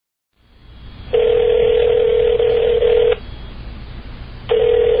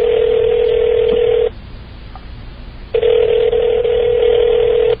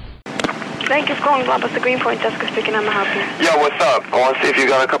Thank you for calling Blockbuster Greenpoint. Jessica speaking. I'm going to help you. Yo, what's up? I want to see if you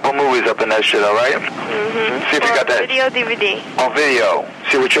got a couple movies up in that shit, all right? Mm-hmm. See if you got that. Video, DVD. On video.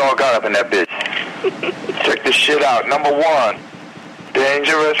 See what y'all got up in that bitch. Check this shit out. Number 1,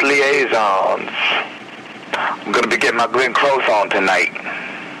 Dangerous Liaisons. I'm going to be getting my Glenn Close on tonight.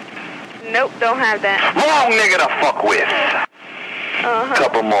 Nope, don't have that. Wrong nigga to fuck with.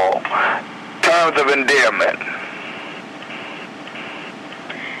 Couple more. Terms of Endearment.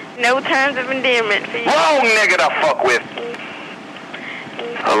 No Terms of Endearment for you. Wrong nigga to fuck with.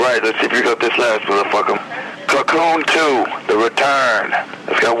 Alright, let's see if you got this last motherfucker. Cocoon 2, The Return.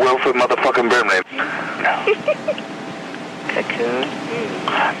 It's got Wilfred motherfucking Brimley. Cocoon?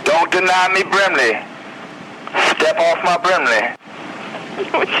 Don't deny me Brimley. Step off my Brimley.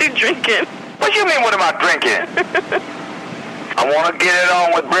 What you drinking? What you mean, what am I drinking? I want to get it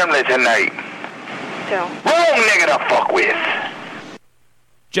on with Brimley tonight. So. Wrong nigga to fuck with.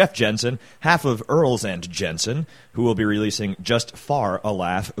 Jeff Jensen, half of Earls and Jensen, who will be releasing Just Far a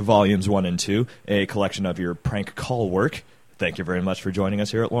Laugh, Volumes 1 and 2, a collection of your prank call work. Thank you very much for joining us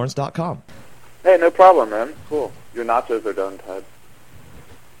here at Lawrence.com. Hey, no problem, man. Cool. Your nachos are done, Ted.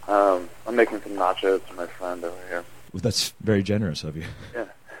 I'm making some nachos for my friend over here. Well, that's very generous of you. Yeah.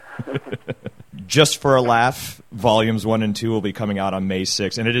 Just for a Laugh, Volumes 1 and 2 will be coming out on May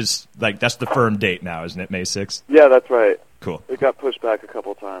 6th, and it is, like, that's the firm date now, isn't it, May 6th? Yeah, that's right. Cool. It got pushed back a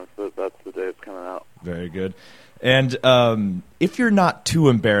couple times, but that's the day it's coming out. Very good. And if you're not too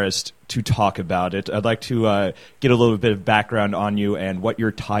embarrassed to talk about it, I'd like to get a little bit of background on you and what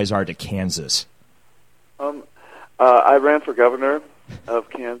your ties are to Kansas. I ran for governor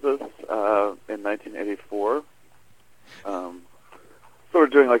of Kansas in 1984. Sort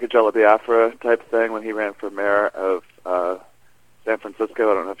of doing like a Jello Biafra type thing when he ran for mayor of San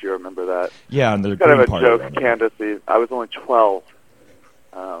Francisco. I don't know if you remember that. Yeah, and the kind of a Party. joke candidacy. I was only 12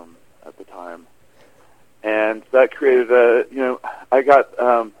 at the time, and that created I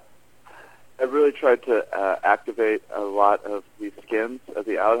really tried to activate a lot of the skins of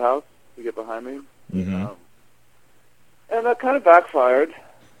the outhouse to get behind me, and that kind of backfired.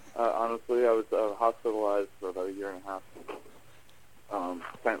 Honestly, I was hospitalized for about a year and a half.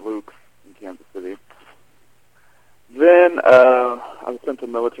 St. Luke's in Kansas City. Then I was sent to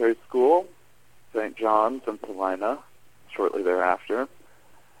military school, St. John's in Salina, shortly thereafter.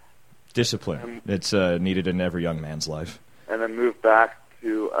 Discipline. It's needed in every young man's life. And then moved back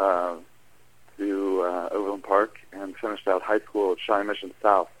to Overland Park and finished out high school at Shawnee Mission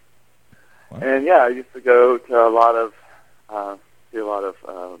South. Wow. And yeah, I used to go to a lot of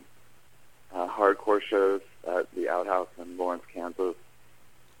hardcore shows at the Outhouse in Lawrence, Kansas.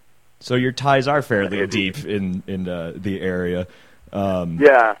 So your ties are fairly deep in the area.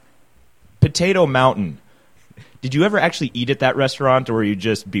 Yeah. Potato Mountain. Did you ever actually eat at that restaurant, or were you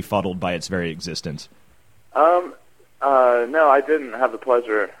just befuddled by its very existence? No, I didn't have the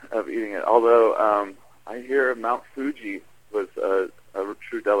pleasure of eating it. Although I hear Mount Fuji was a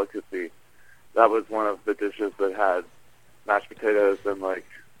true delicacy. That was one of the dishes that had mashed potatoes and like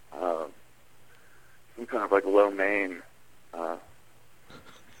some kind of like lo mein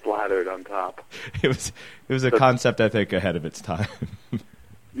splattered on top. It was a concept, I think, ahead of its time.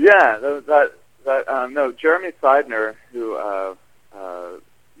 Yeah, no, Jeremy Seidner, who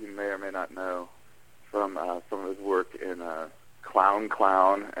you may or may not know from some of his work in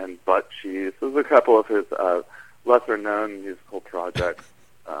Clown and Butt Cheese. Those are a couple of his lesser-known musical projects.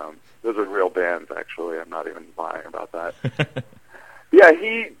 Those are real bands, actually. I'm not even lying about that. Yeah,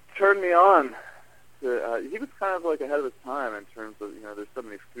 he turned me on. He was kind of like ahead of his time in terms of, there's so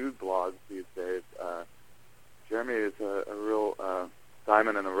many food blogs these days. Jeremy is a real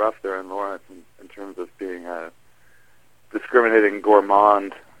diamond in the rough there in Lawrence in terms of being a discriminating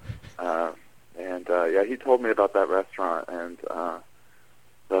gourmand. Yeah, he told me about that restaurant, and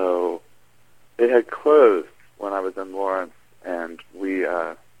so it had closed when I was in Lawrence, and we,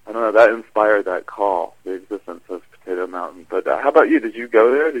 I don't know, that inspired that call, the existence of Potato Mountain. But how about you? Did you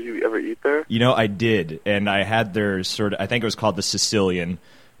go there? Did you ever eat there? I did, and I had their I think it was called the Sicilian,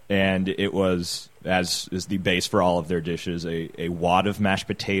 and it was, as is the base for all of their dishes, a wad of mashed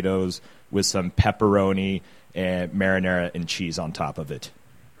potatoes with some pepperoni and marinara and cheese on top of it.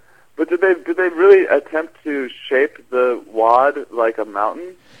 But did they really attempt to shape the wad like a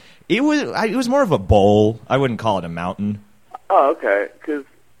mountain? It was more of a bowl. I wouldn't call it a mountain. Oh, okay. Because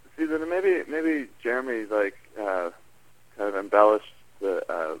then maybe Jeremy kind of embellished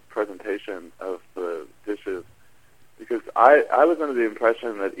the presentation of the dishes, because I was under the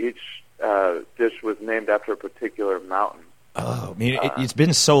impression that each dish was named after a particular mountain. Oh, I mean, it's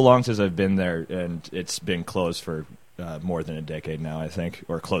been so long since I've been there, and it's been closed for more than a decade now, I think,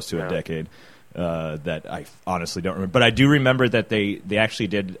 or close to a decade. That I honestly don't remember. But I do remember that they actually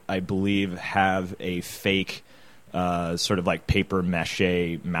did, I believe, have a fake sort of like paper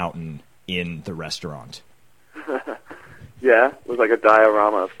mache mountain in the restaurant. Yeah, it was like a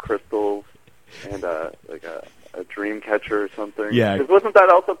diorama of crystals and like a dream catcher or something. Yeah. 'Cause wasn't that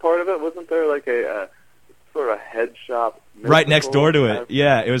also part of it? Wasn't there like a sort of a head shop right next door to it?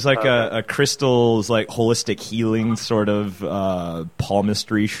 Yeah, it was like a crystals, like holistic healing sort of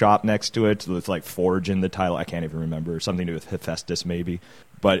palmistry shop next to it with like Forge in the title. I can't even remember. Something to do with Hephaestus maybe.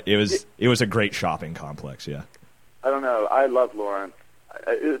 But it was a great shopping complex. Yeah. I don't know. I love Lawrence.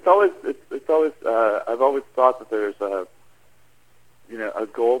 It's always I've always thought that there's a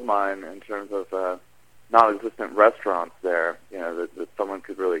gold mine in terms of non-existent restaurants there. That someone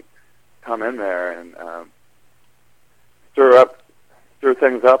could really come in there and stir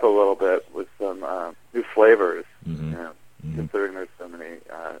things up a little bit with some new flavors. Considering there's so many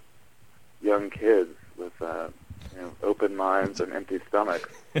young kids with open minds and empty stomachs.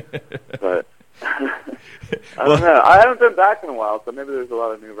 But I don't know. I haven't been back in a while, so maybe there's a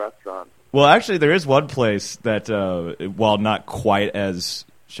lot of new restaurants. Well, actually, there is one place that, while not quite as,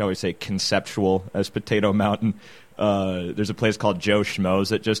 shall we say, conceptual as Potato Mountain, there's a place called Joe Schmo's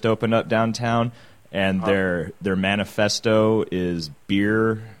that just opened up downtown, and their manifesto is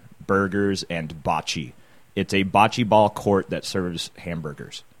beer, burgers, and bocce. It's a bocce ball court that serves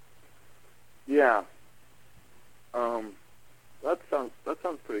hamburgers. Yeah. That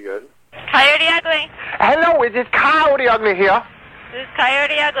sounds pretty good. Coyote Ugly. Hello, is this Coyote Ugly here? This is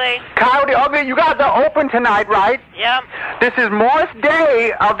Coyote Ugly. Coyote Ugly, you guys are open tonight, right? Yep. This is Morris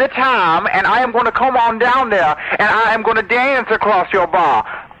Day of the time, and I am going to come on down there, and I am going to dance across your bar.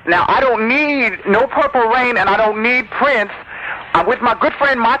 Now, I don't need no Purple Rain, and I don't need Prince. I'm with my good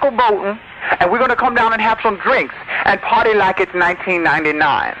friend Michael Bolton, and we're going to come down and have some drinks and party like it's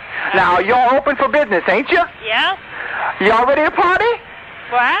 1999. Now, you're open for business, ain't you? Yeah. Y'all ready to party?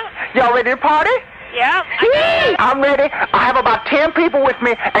 What? Y'all ready to party? Yeah. I'm ready. I have about 10 people with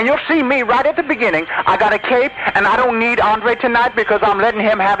me, and you'll see me right at the beginning. I got a cape, and I don't need Andre tonight because I'm letting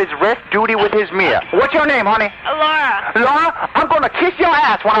him have his rest duty with his Mia. What's your name, honey? Laura. Laura, I'm going to kiss your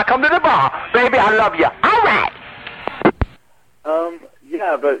ass when I come to the bar. Baby, I love you. All right.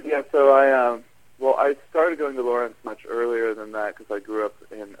 So I started going to Lawrence much earlier than that because I grew up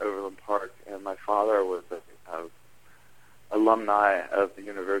in Overland Park, and my father was a alumni of the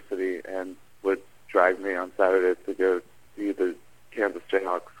university and would drag me on Saturdays to go see the Kansas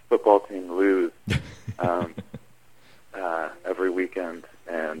Jayhawks football team lose every weekend,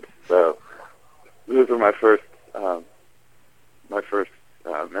 and so those were my first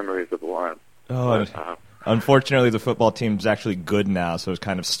memories of Lawrence. Unfortunately, the football team's actually good now, so it's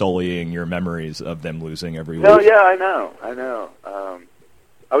kind of sullying your memories of them losing every week. No, yeah, I know.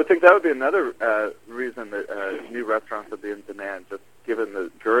 I would think that would be another reason that new restaurants would be in demand, just given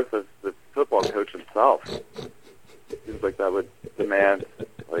the girth of the football coach himself. It seems like that would demand,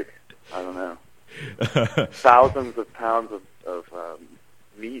 thousands of pounds of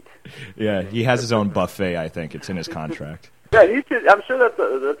meat. Yeah, he has his own buffet, I think. It's in his contract. Yeah, he should. I'm sure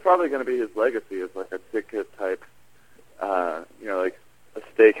that's probably going to be his legacy, is like a Ditka type, like a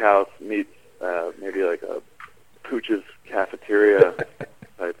steakhouse meets maybe like a Pooch's cafeteria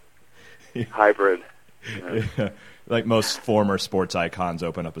type hybrid. Yeah. Like most former sports icons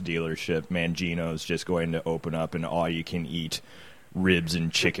open up a dealership, Mangino's just going to open up an all-you-can-eat ribs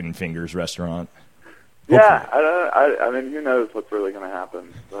and chicken fingers restaurant. Yeah, I mean, who knows what's really going to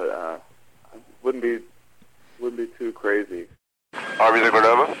happen, but wouldn't be too crazy. Arby's at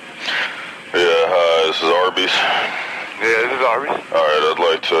Cordova? Yeah, hi, this is Arby's. Yeah, this is Arby's. All right, I'd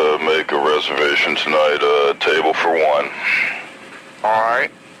like to make a reservation tonight, table for one. All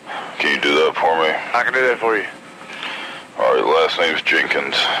right. Can you do that for me? I can do that for you. All right, last name's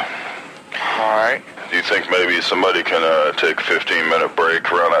Jenkins. All right. Do you think maybe somebody can take a 15-minute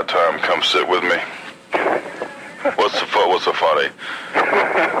break around that time and come sit with me? What's so funny?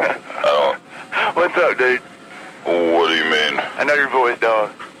 What's up, dude? What do you mean? I know your voice,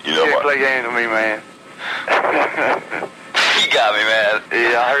 dog. You know can't play games with me, man. You got me, man.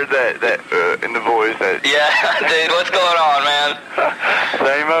 Yeah, I heard that in the voice. Yeah, dude, what's going on, man?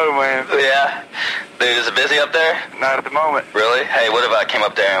 Same old, man. Yeah. Dude, is it busy up there? Not at the moment. Really? Hey, what if I came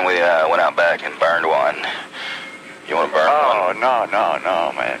up there and we went out back and burned one? You want to burn one? Oh, no,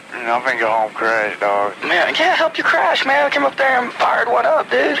 man. I'm finna go home crash, dog. Man, I can't help you crash, man. I came up there and fired one up,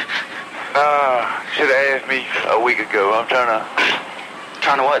 dude. Should have asked me a week ago. I'm trying to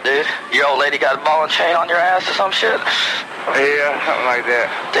Trying to what, dude? Your old lady got a ball and chain on your ass or some shit? Yeah, something like that.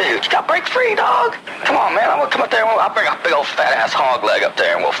 Dude, you got break free, dog. Come on, man. I'm gonna come up there and I'll bring a big old fat ass hog leg up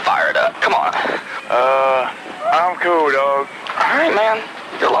there and we'll fire it up. Come on. I'm cool, dog. All right, man.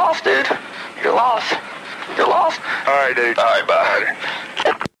 You're lost, dude. You're lost. You're lost. All right, dude. All right, bye.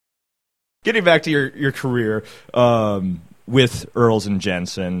 Getting back to your career with Earls and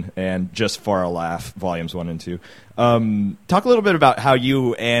Jensen and Just for a Laugh, Volumes 1 and 2, talk a little bit about how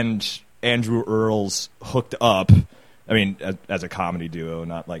you and Andrew Earls hooked up. I mean, as a comedy duo,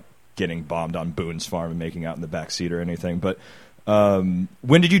 not like getting bombed on Boone's Farm and making out in the backseat or anything. But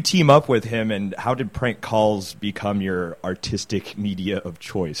when did you team up with him, and how did Prank Calls become your artistic media of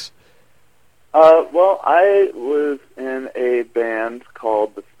choice? Well, I was in a band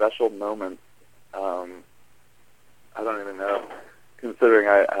called The Special Moments. I don't even know, considering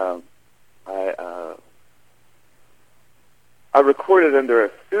I recorded under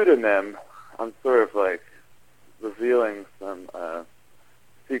a pseudonym. I'm sort of like revealing some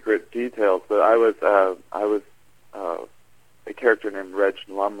secret details, but I was a character named Reg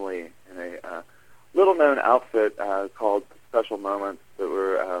Lumley in a little-known outfit called Special Moments that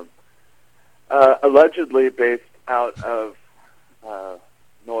were allegedly based out of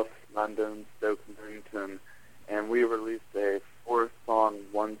North London, Stoke Newington, and we released a 4-song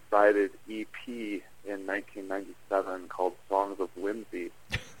one-sided EP in 1997 called Songs of Whimsy,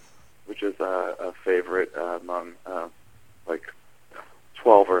 which is a favorite among like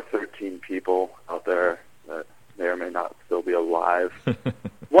 12 or 13 people out there that may or may not still be alive.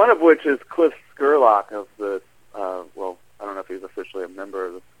 One of which is Cliff Skurlock of the, well, I don't know if he's officially a member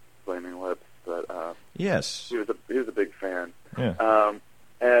of the Flaming Lips, but yes, he was a big fan. Yeah.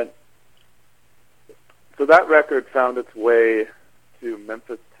 And so that record found its way to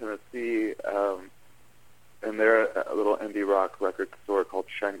Memphis, Tennessee, and they're a little indie rock record store called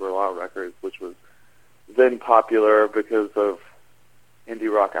Shangri-La Records, which was then popular because of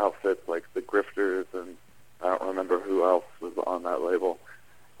indie rock outfits like the Grifters, and I don't remember who else was on that label,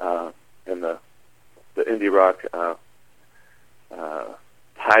 in the indie rock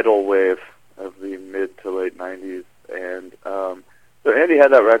tidal wave of the mid to late 90s. And so Andy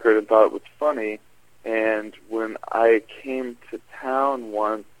had that record and thought it was funny, and when I came to town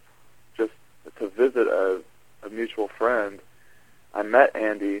once just to visit a mutual friend, I met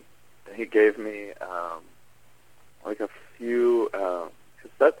Andy, and he gave me like a few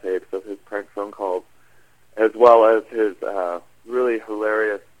cassette tapes of his prank phone calls, as well as his really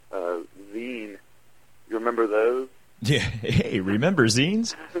hilarious zine. You remember those? Yeah. Hey, remember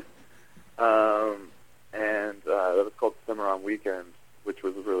zines? And that was called Cimarron Weekend, which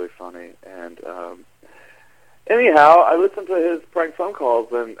was really funny. And anyhow, I listened to his prank phone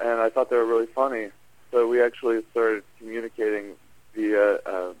calls, and I thought they were really funny. So we actually started communicating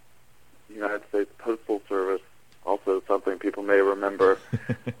via United States Postal Service, also something people may remember.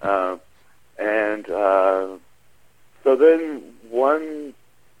 And so then one,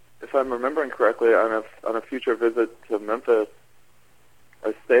 if I'm remembering correctly, on a future visit to Memphis,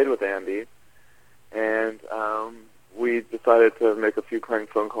 I stayed with Andy, and we decided to make a few prank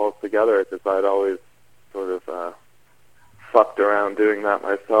phone calls together, because I'd always sort of fucked around doing that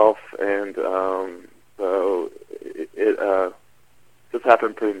myself, and so it just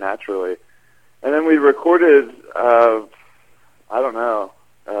happened pretty naturally. And then we recorded, I don't know,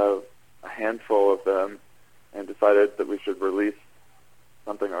 a handful of them, and decided that we should release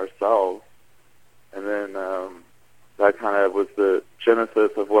something ourselves. And then that kind of was the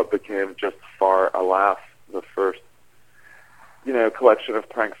genesis of what became Just for a Laugh, the first, collection of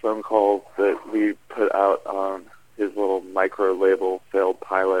prank phone calls that we put out on his little micro label, Failed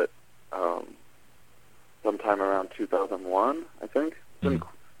Pilot, sometime around 2001, I think. It's been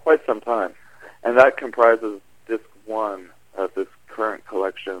quite some time. And that comprises disc 1 of this current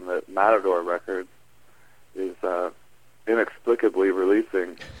collection that Matador Records is inexplicably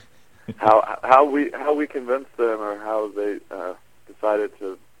releasing. How we convinced them, or how they decided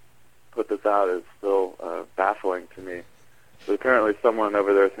to put this out, is still baffling to me. But apparently someone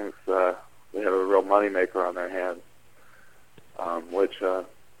over there thinks they have a real moneymaker on their hands, which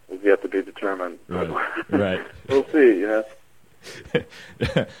is yet to be determined. Right. We'll see,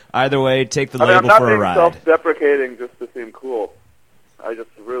 Either way, take the label for a ride. I'm not being self-deprecating just to seem cool. I just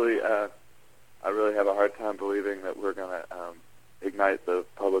really have a hard time believing that we're going to ignite the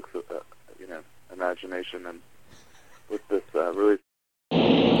public's, imagination, and with this release.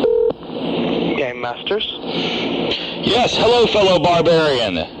 Game Masters. Yes, hello, fellow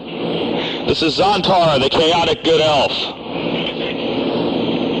barbarian. This is Zontar, the chaotic good elf.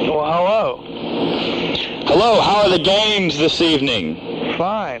 Well, hello. Hello, how are the games this evening?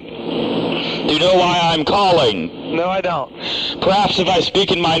 Do you know why I'm calling? No, I don't. Perhaps if I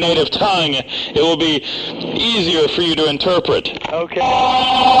speak in my native tongue, it will be easier for you to interpret. Okay.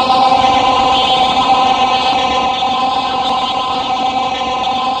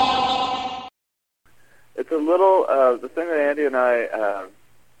 It's a little, the thing that Andy and I,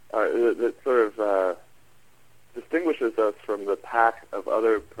 that sort of distinguishes us from the pack of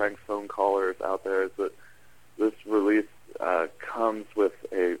other prank phone callers out there is that this release comes with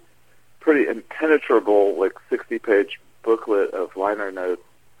a pretty impenetrable, like 60-page booklet of liner notes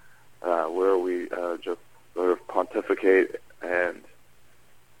where we just sort of pontificate and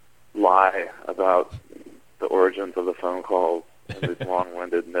lie about the origins of the phone calls and these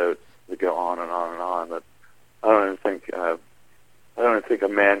long-winded notes that go on and on and on. That I don't even think a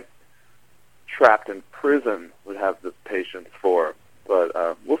man trapped in prison would have the patience for.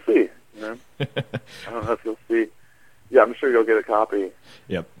 But we'll see. You know, I don't know if you'll see. Yeah, I'm sure you'll get a copy.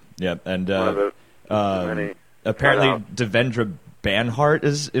 Yep. And many apparently Devendra Banhart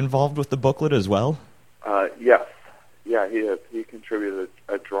is involved with the booklet as well. Yes. Yeah, he is. He contributed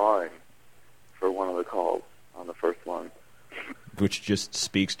a drawing for one of the calls on the first one. Which just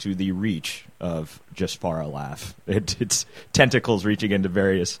speaks to the reach of Just for a Laugh. It's tentacles reaching into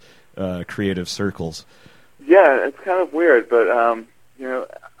various creative circles. Yeah, it's kind of weird, but you know,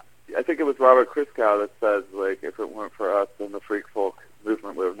 I think it was Robert Christgau that says, like, if it weren't for us, then the freak folk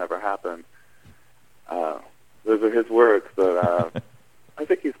movement would have never happened. Those are his words, but I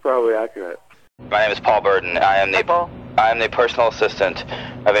think he's probably accurate. My name is Paul Burden. I am the personal assistant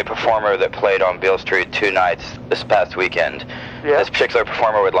of a performer that played on Beale Street 2 nights this past weekend. Yeah. This particular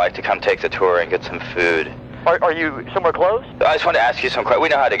performer would like to come take the tour and get some food. Are you somewhere close? I just want to ask you some questions. We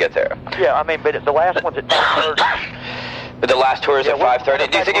know how to get there. Yeah, I mean, but the last one's at 5:30. But the last tour is at 5:30.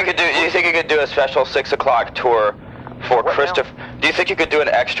 Do you think you could do a special 6 o'clock tour for Christopher? Do you think you could do an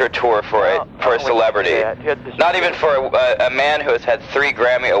extra tour for a celebrity? Not even for a man who has had 3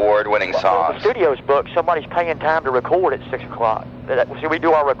 Grammy Award-winning songs. The studio's booked. Somebody's paying time to record at 6 o'clock. Should we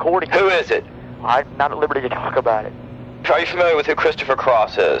do our recording? Who is it? I'm not at liberty to talk about it. Are you familiar with who Christopher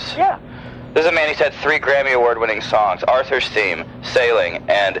Cross is? Yeah. This is a man who's had 3 Grammy Award-winning songs: Arthur's Theme, Sailing,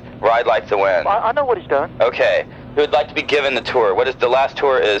 and Ride Like the Wind. I know what he's done. Okay. Who would like to be given the tour? What is the last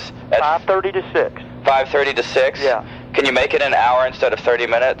tour is at 5:30 to 6. 5:30 to 6? Yeah. Can you make it an hour instead of 30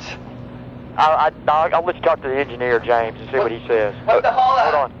 minutes? I'll let you talk to the engineer, James, and see what he says. What the hell?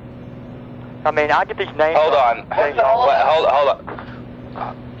 Hold on. I mean, I'll get these names. Hold on. Hold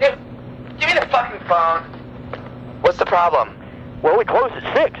on. Give me the fucking phone. What's the problem? Well, we closed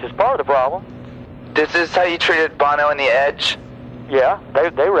at 6 is part of the problem. This is how you treated Bono and the Edge? Yeah,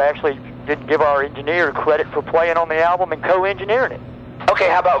 they were actually didn't give our engineer credit for playing on the album and co-engineering it. Okay,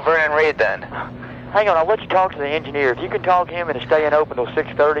 how about Vernon Reid then? Hang on, I'll let you talk to the engineer. If you can talk to him and it's staying open till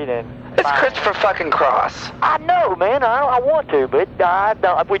 6:30, then It's fine. Christopher fucking Cross. I know, man. I want to, but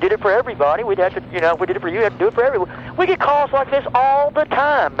if we did it for everybody, we'd have to, if we did it for you, we'd have to do it for everyone. We get calls like this all the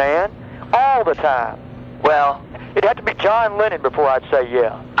time, man. All the time. Well, it'd have to be John Lennon before I'd say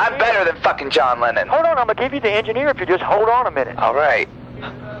yeah. I'm better than fucking John Lennon. Hold on, I'm going to give you the engineer if you just hold on a minute. All right.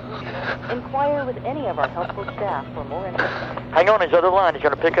 Inquire with any of our helpful staff for more information. Hang on, his other line. He's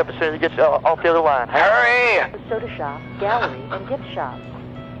going to pick up as soon as he gets off the other line. Hurry! The soda shop, gallery, and gift shop.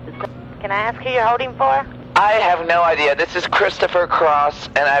 Can I ask who you're holding for? I have no idea. This is Christopher Cross,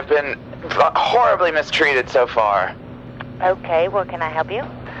 and I've been horribly mistreated so far. Okay, well, can I help you?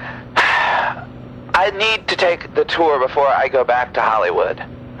 I need to take the tour before I go back to Hollywood.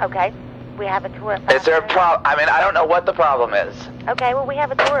 Okay, we have a tour at 5:30. Is there a problem? I mean, I don't know what the problem is. Okay, well, we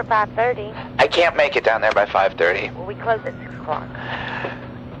have a tour at 5:30. I can't make it down there by 5:30. Well, we close at 6 o'clock.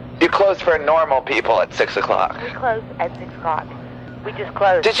 You close for normal people at 6 o'clock. We close at 6 o'clock. We just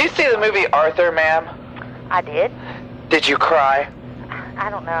closed. Did you see the movie Arthur, ma'am? I did. Did you cry?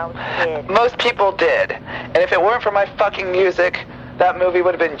 I don't know. I was a kid. Most people did. And if it weren't for my fucking music, that movie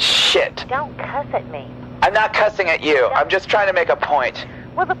would have been shit. Don't cuss at me. I'm not cussing at you. I'm just trying to make a point.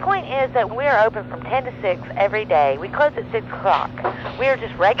 Well, the point is that we're open from 10 to 6 every day. We close at 6 o'clock. We're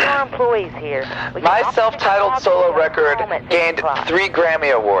just regular employees here. My self-titled solo record gained 3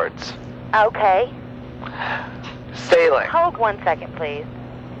 Grammy Awards. Okay. Sailing. Hold 1 second, please.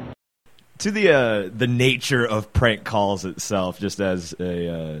 To the nature of prank calls itself, just as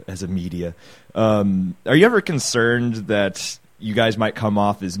a media, are you ever concerned that you guys might come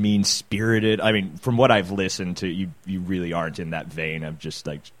off as mean-spirited? I mean, from what I've listened to, you really aren't in that vein of just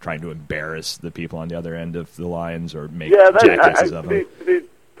like trying to embarrass the people on the other end of the lines or make jackasses of them. To be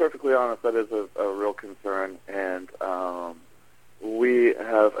perfectly honest, that is a real concern, and we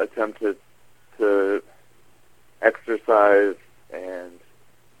have attempted to exercise and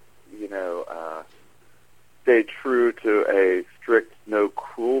stay true to a strict no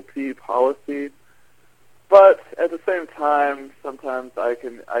cruelty policy. But at the same time, sometimes I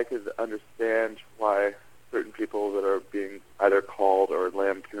could understand why certain people that are being either called or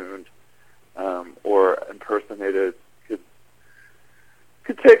lampooned or impersonated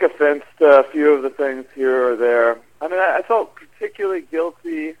could take offense to a few of the things here or there. I mean, I felt particularly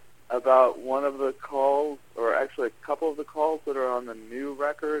guilty about one of the calls, or actually a couple of the calls that are on the new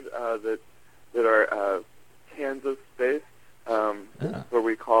record that are Kansas-based, where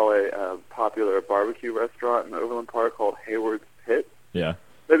we call a popular barbecue restaurant in Overland Park called Hayward's Pit. Yeah.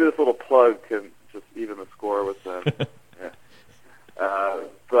 Maybe this little plug can just even the score with them.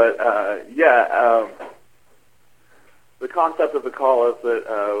 The concept of the call is that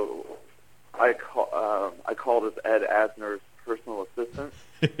I called as Ed Asner's personal assistant,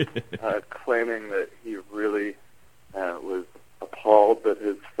 claiming that he really was appalled that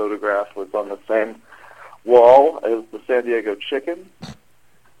his photograph was on the same wall as the San Diego Chicken,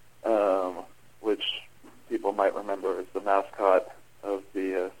 which people might remember as the mascot of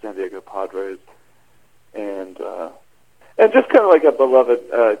the San Diego Padres, and just kind of like a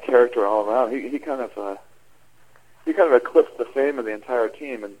beloved character all around. He kind of eclipsed the fame of the entire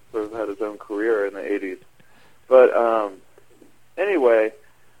team and sort of had his own career in the '80s. But anyway,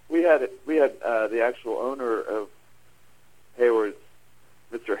 we had the actual owner of Hayward's,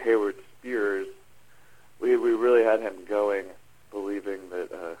 Mr. Hayward Spears. We really had him going, believing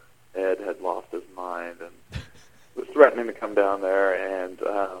that Ed had lost his mind and was threatening to come down there and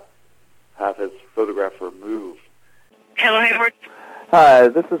have his photograph removed. Hello, Hayward. Hi,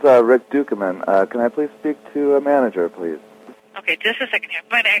 this is Rick Dukeman. Can I please speak to a manager, please? Okay, just a second here. I'm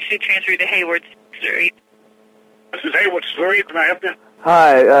going to actually transfer you to Hayward Street. This is Hayward Street. Can I help you?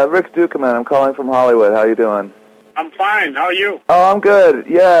 Hi, Rick Dukeman. I'm calling from Hollywood. How you doing? I'm fine. How are you? Oh, I'm good.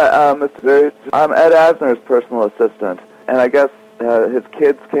 Yeah, Mr. I'm Ed Asner's personal assistant, and I guess his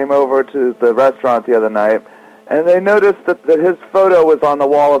kids came over to the restaurant the other night, and they noticed that his photo was on the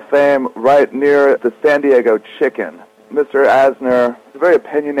Wall of Fame right near the San Diego Chicken. Mr. Asner is a very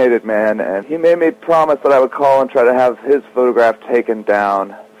opinionated man, and he made me promise that I would call and try to have his photograph taken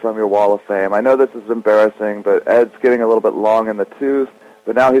down from your Wall of Fame. I know this is embarrassing, but Ed's getting a little bit long in the tooth,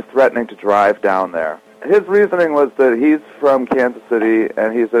 but now he's threatening to drive down there. His reasoning was that he's from Kansas City,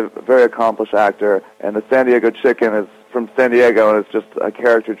 and he's a very accomplished actor, and the San Diego Chicken is from San Diego, and it's just a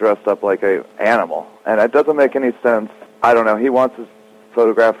character dressed up like an animal. And it doesn't make any sense. I don't know. He wants his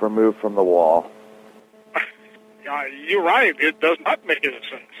photograph removed from the wall. You're right. It does not make any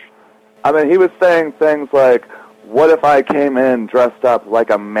sense. I mean, he was saying things like, what if I came in dressed up like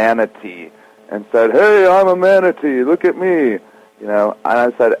a manatee and said, hey, I'm a manatee, look at me. You know,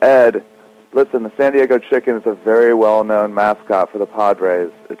 and I said, Ed, listen, the San Diego Chicken is a very well-known mascot for the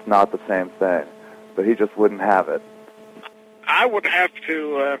Padres. It's not the same thing. But he just wouldn't have it. I would have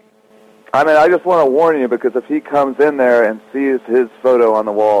to... I mean, I just want to warn you, because if he comes in there and sees his photo on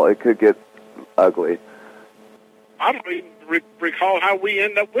the wall, it could get ugly. I don't even recall how we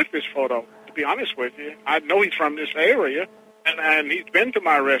end up with this photo, to be honest with you. I know he's from this area, and he's been to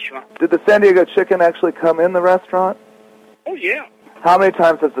my restaurant. Did the San Diego Chicken actually come in the restaurant? Oh, yeah. How many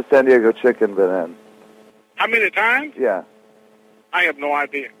times has the San Diego Chicken been in? How many times? Yeah. I have no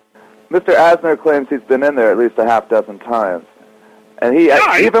idea. Mr. Asner claims he's been in there at least a half dozen times. And he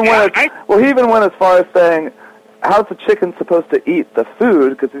even went as far as saying, how's the chicken supposed to eat the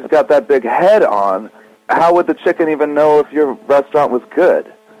food, because he's got that big head on? How would the chicken even know if your restaurant was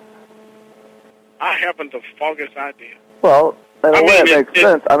good? I haven't the foggiest idea. Well, in a way it makes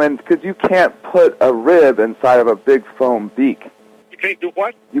sense. I mean, because you can't put a rib inside of a big foam beak. You can't do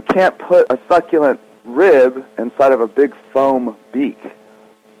what? You can't put a succulent rib inside of a big foam beak.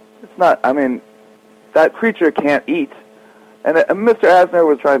 It's not, I mean, that creature can't eat. And Mr. Asner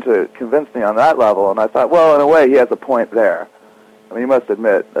was trying to convince me on that level, and I thought, well, in a way, he has a point there. I mean, you must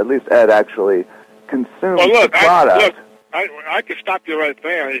admit, at least Ed actually consumes the product. I can stop you right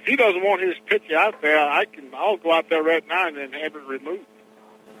there. If he doesn't want his picture out there, I'll go out there right now and then have it removed.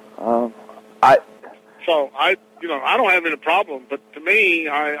 I don't have any problem, but to me,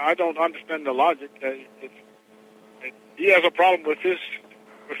 I don't understand the logic. He has a problem with his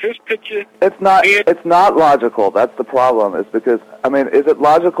picture. It's not logical. That's the problem. Is because, I mean, is it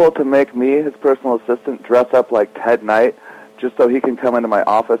logical to make me, his personal assistant, dress up like Ted Knight just so he can come into my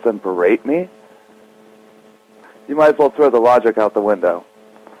office and berate me? You might as well throw the logic out the window.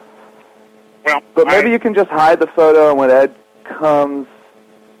 Well, but maybe you can just hide the photo, and when Ed comes,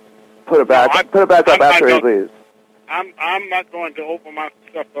 put it back up after he leaves. I'm not going to open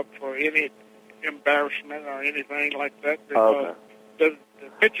myself up for any embarrassment or anything like that, because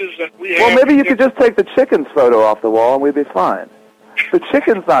pictures that we have. Well, maybe you could just take the chicken's photo off the wall and we'd be fine. The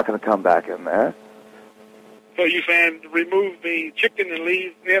chicken's not going to come back in there. So you're saying remove the chicken and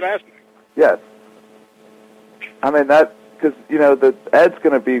leave Ed Asner? Yes. I mean, that, because, you know, Ed's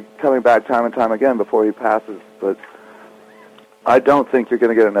going to be coming back time and time again before he passes, but I don't think you're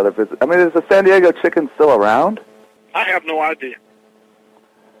going to get another visit. I mean, is the San Diego chicken still around? I have no idea.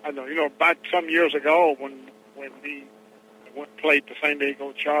 I know, you know, back some years ago when we played the San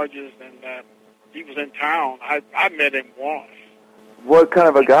Diego Chargers and he was in town, I met him once. What kind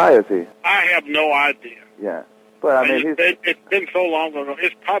of a guy is he? I have no idea. Yeah. But, I mean, it's been so long ago.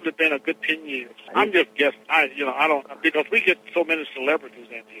 It's probably been a good 10 years. I'm just guessing. I don't, because we get so many celebrities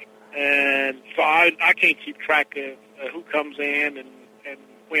in here. And so I can't keep track of who comes in and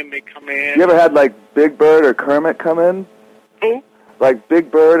when they come in. You ever had, like, Big Bird or Kermit come in? Who? Like Big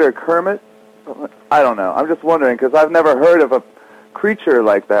Bird or Kermit? I don't know. I'm just wondering, because I've never heard of a creature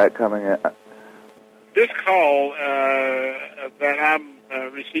like that coming in. This call that I'm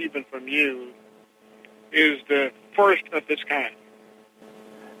receiving from you is the first of its kind.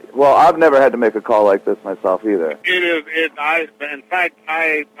 Well, I've never had to make a call like this myself either. It is. In fact,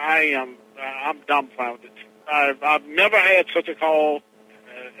 I'm dumbfounded. I've never had such a call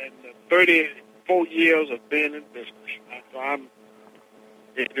in the 34 years of being in business.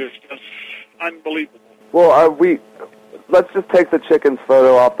 It is just unbelievable. Well, let's just take the chicken's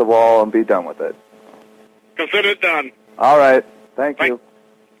photo off the wall and be done with it. Consider it done. All right. Thank you.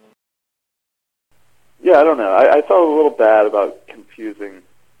 Yeah, I don't know. I felt a little bad about confusing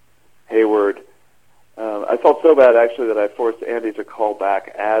Hayward. I felt so bad, actually, that I forced Andy to call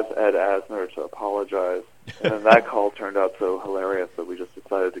back as Ed Asner to apologize. And then that call turned out so hilarious that we just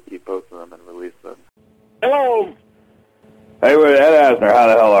decided to keep both of them and release them. Hello. Hayward, Ed Asner, how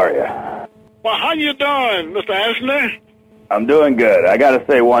the hell are you? Well, how you doing, Mr. Asner? I'm doing good. I got to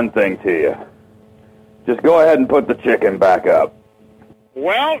say one thing to you. Just go ahead and put the chicken back up.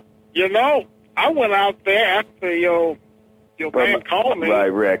 Well, you know, I went out there after your man called me. Right,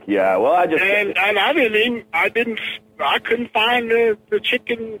 Rick. Yeah. Well, I couldn't find the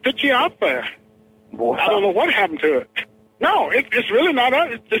chicken picture out there. Wow. I don't know what happened to it. No, it's really not.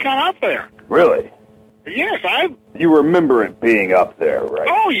 It's not out there. Really? Yes, You remember it being up there, right?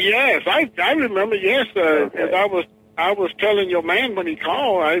 Oh yes, I remember. Yes, Okay. as I was telling your man when he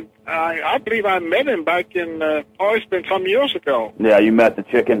called. I believe I met him back in. It's been some years ago. Yeah, you met the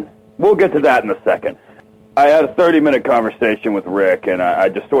chicken. We'll get to that in a second. I had a 30-minute conversation with Rick, and I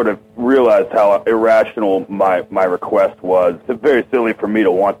just sort of realized how irrational my request was. It's very silly for me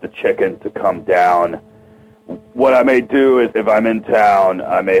to want the chicken to come down. What I may do is, if I'm in town,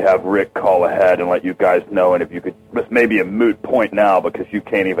 I may have Rick call ahead and let you guys know, and if you could, this may be a moot point now because you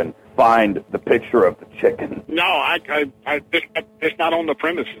can't even find the picture of the chicken. No, it's not on the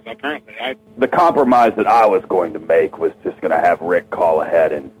premises, apparently. The compromise that I was going to make was just going to have Rick call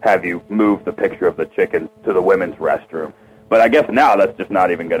ahead and have you move the picture of the chicken to the women's restroom. But I guess now that's just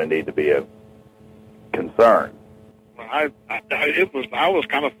not even going to need to be a concern. I was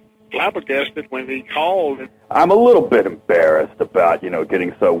kind of flabbergasted when he called. I'm a little bit embarrassed about,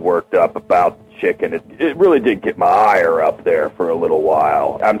 getting so worked up about the chicken. It really did get my ire up there for a little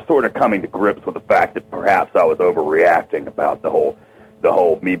while. I'm sort of coming to grips with the fact that perhaps I was overreacting about the whole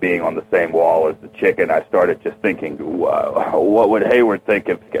me being on the same wall as the chicken. I started just thinking, what would Hayward think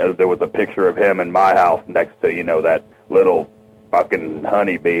if there was a picture of him in my house next to, that little fucking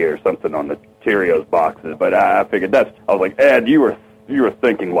honeybee or something on the Cheerios boxes. But I figured I was like, Ed, you were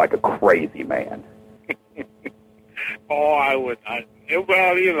thinking like a crazy man. Oh, I would. It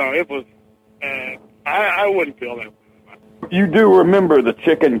was. I wouldn't feel that way. You do remember the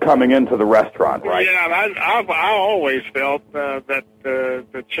chicken coming into the restaurant, right? Yeah, I always felt that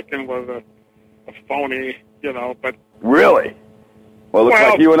the chicken was a phony, but... Really? Well, looks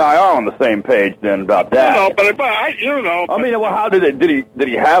like you and I are on the same page then about that. I mean, well, how did it... Did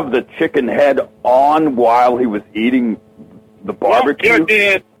he have the chicken head on while he was eating the barbecue? Well, you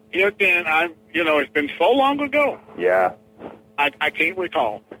did. It's been so long ago. Yeah. I can't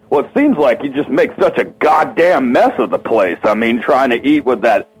recall. Well, it seems like you just make such a goddamn mess of the place. I mean, trying to eat with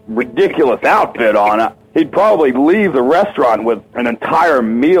that ridiculous outfit on, he'd probably leave the restaurant with an entire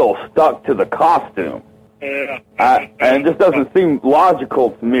meal stuck to the costume. Yeah. And it just doesn't seem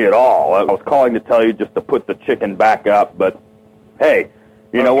logical to me at all. I was calling to tell you just to put the chicken back up, but hey,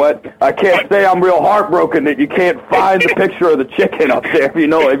 you know what? I can't say I'm real heartbroken that you can't find the picture of the chicken up there,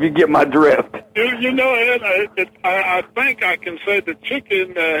 if you get my drift. You know, Ed, I think I can say the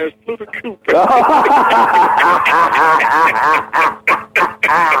chicken has flew the coop.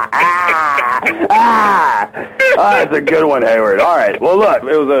 That's a good one, Hayward. All right. Well, look,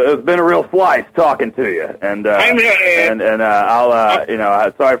 it's been a real slice talking to you, and I'll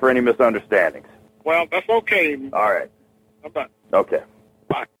sorry for any misunderstandings. Well, that's okay. All right. Bye. Okay.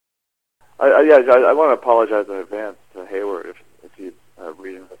 Bye. I want to apologize in advance to Hayward if he's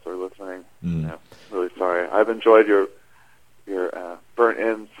reading this or listening. Yeah, really sorry. I've enjoyed your burnt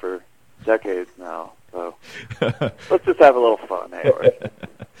ends for decades now, so let's just have a little fun, Hayward.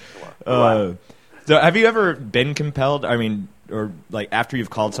 So have you ever been compelled, I mean, or like after you've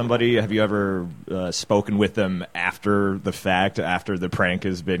called somebody, have you ever spoken with them after the fact, after the prank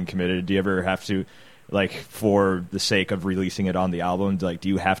has been committed? Do you ever have to, like, for the sake of releasing it on the album, like, do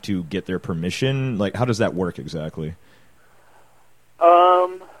you have to get their permission? Like, how does that work exactly?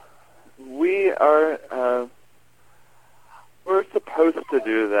 We are, we're supposed to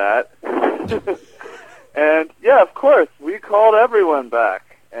do that. And, yeah, of course, we called everyone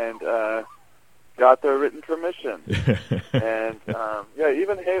back and got their written permission. And, yeah,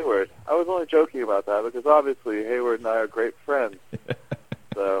 even Hayward. I was only joking about that because, obviously, Hayward and I are great friends.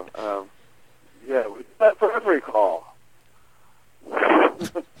 So, yeah, we do that for every call.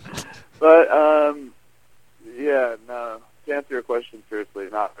 But, yeah, no. To answer your question seriously,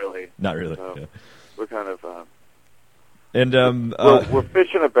 not really. Not really. Yeah. We're kind of we're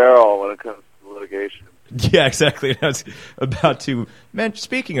fish in a barrel when it comes to litigation. Yeah, exactly. I was about to mention.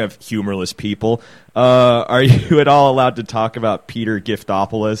 Speaking of humorless people, are you at all allowed to talk about Peter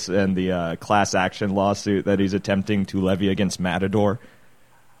Giftopoulos and the class action lawsuit that he's attempting to levy against Matador?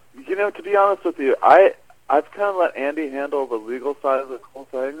 You know, to be honest with you, I've kind of let Andy handle the legal side of the whole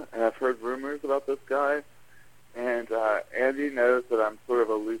thing, and I've heard rumors about this guy. And Andy knows that I'm sort of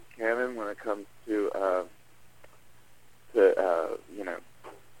a loose cannon when it comes to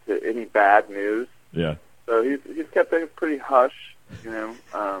any bad news. Yeah. So he's kept things pretty hush. You know,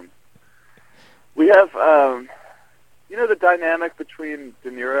 we have the dynamic between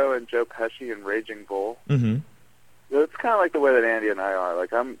De Niro and Joe Pesci in Raging Bull. Mm-hmm. It's kind of like the way that Andy and I are.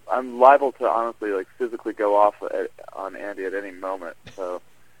 Like I'm liable to honestly like physically go off on Andy at any moment. So.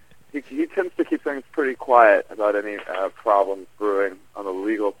 He tends to keep things pretty quiet about any problems brewing on the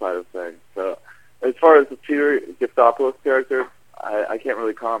legal side of things. So as far as the Peter Giftopoulos character, I can't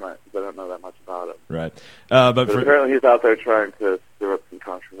really comment because I don't know that much about him. Right. But apparently he's out there trying to stir up some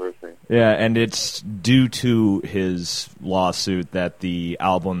controversy. Yeah, and it's due to his lawsuit that the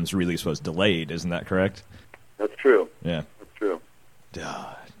album's release was delayed. Isn't that correct? That's true. Yeah. That's true.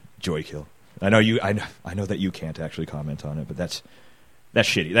 Joy kill. I know that you can't actually comment on it, but that's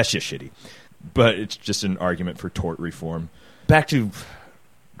shitty. That's just shitty. But it's just an argument for tort reform. Back to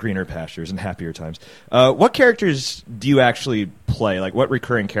greener pastures and happier times. What characters do you actually play? Like, what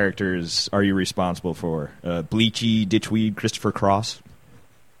recurring characters are you responsible for? Bleachy, Ditchweed, Christopher Cross?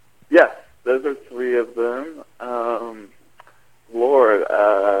 Yes, those are three of them. Lord,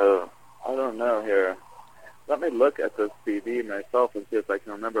 I don't know here. Let me look at the CD myself and see if I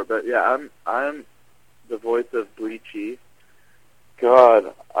can remember. But yeah, I'm the voice of Bleachy.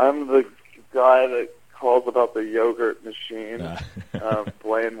 God, I'm the guy that calls about the yogurt machine,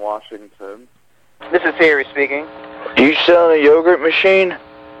 Blaine Washington. This is Terry speaking. Do you sell a yogurt machine?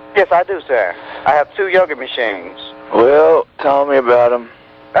 Yes, I do, sir. I have 2 yogurt machines. Well, tell me about them.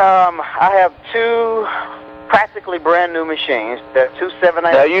 I have 2 practically brand new machines. They're 2 7/8.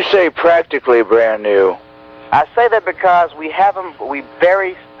 Now, you say practically brand new. I say that because we have them, we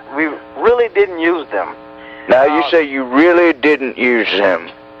really didn't use them. Now, you say you really didn't use them.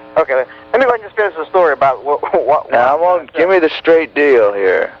 Okay, let me just finish the story about what now, give me the straight deal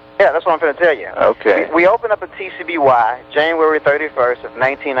here. Yeah, that's what I'm going to tell you. Okay. We opened up a TCBY January 31st of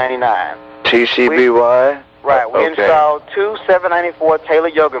 1999. TCBY? Right, we installed 2 794 Taylor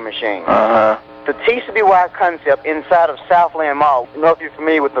yoga machines. Uh-huh. The TCBY concept inside of Southland Mall. I don't know if you're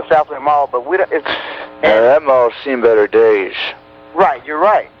familiar with the Southland Mall, but that mall's seen better days. Right, you're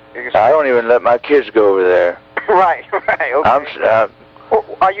right. I don't even let my kids go over there. Right, okay.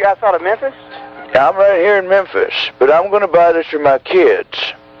 Are you outside of Memphis? I'm right here in Memphis, but I'm going to buy this for my kids.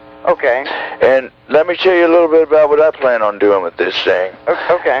 Okay. And let me tell you a little bit about what I plan on doing with this thing.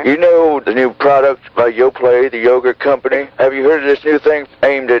 Okay. You know the new product by Yoplait, the yogurt company? Have you heard of this new thing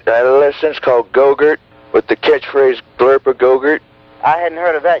aimed at adolescents called Go-Gurt, with the catchphrase Glurpa Go-Gurt? I hadn't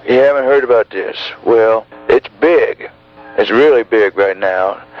heard of that yet. You haven't heard about this? Well, it's big. It's really big right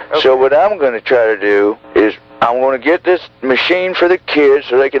now. Okay. So what I'm going to try to do is I'm going to get this machine for the kids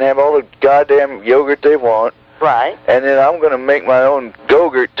so they can have all the goddamn yogurt they want. Right. And then I'm going to make my own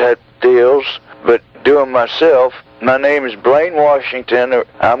Go-Gurt type deals, but do them myself. My name is Blaine Washington.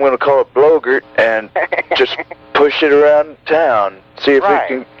 I'm going to call it Blogert and just push it around town. See if it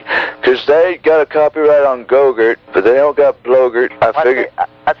can, because they got a copyright on Go-Gurt, but they don't got Blogert.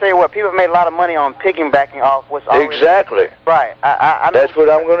 I tell you what, people have made a lot of money on piggybacking off what's already... Exactly. Right. That's what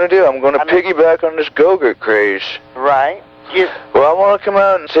I'm going to do. I'm going to piggyback on this Go-Gurt craze. Right. Well, I want to come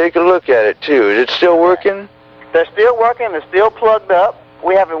out and take a look at it, too. Is it still working? They're still working. They're still plugged up.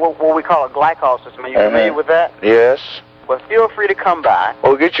 We have what we call a glycol system. Are you familiar with that? Yes. Well, feel free to come by.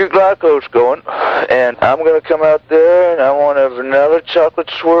 Well, get your glycos going, and I'm going to come out there, and I want a vanilla chocolate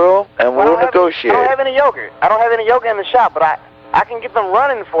swirl, and we'll negotiate. I don't have any yogurt. I don't have any yogurt in the shop, but I can get them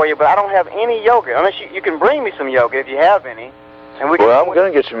running for you, but I don't have any yogurt. Unless you can bring me some yogurt if you have any. And I'm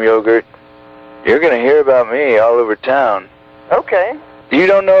going to get some yogurt. You're going to hear about me all over town. Okay. You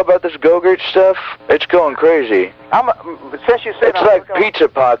don't know about this Go-Gurt stuff? It's going crazy. Since you said it's like Pizza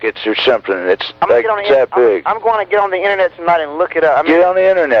Pockets or something. It's like that big. I'm going to get on the internet tonight and look it up. Get on the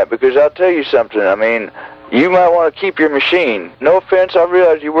internet, because I'll tell you something. I mean, you might want to keep your machine. No offense, I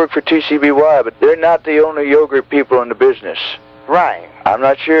realize you work for TCBY, but they're not the only yogurt people in the business. Right. I'm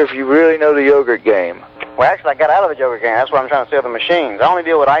not sure if you really know the yogurt game. Well, actually, I got out of the yogurt game. That's why I'm trying to sell the machines. I only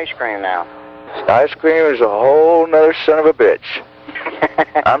deal with ice cream now. Ice cream is a whole nother son of a bitch.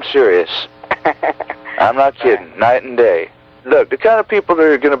 I'm serious. I'm not kidding. Night and day. Look, the kind of people that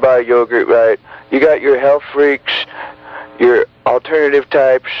are going to buy yogurt, right? You got your health freaks, your alternative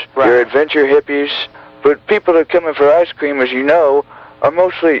types, your adventure hippies. But people that come in for ice cream, as you know, are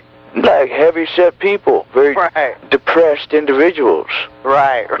mostly like heavy-set people, very depressed individuals.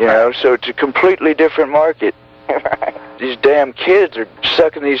 Right. You know, so it's a completely different market. These damn kids are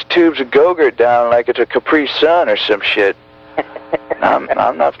sucking these tubes of Go-Gurt down like it's a Capri Sun or some shit. I'm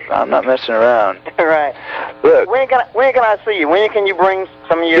not messing around. Right. Look. When can I see you? When can you bring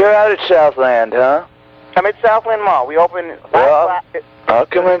some of your... You're out at Southland, huh? I'm at Southland Mall. We open... Well, I'll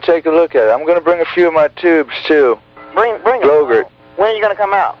come in and take a look at it. I'm going to bring a few of my tubes, too. Bring Go-Gurt. When are you going to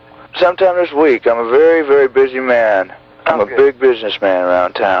come out? Sometime this week. I'm a very, very busy man. I'm a big businessman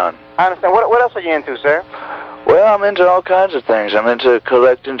around town. I understand. What else are you into, sir? Well, I'm into all kinds of things. I'm into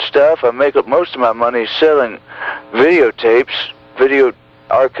collecting stuff. I make up most of my money selling videotapes, video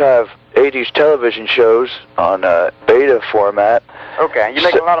archive 80s television shows on beta format. Okay. You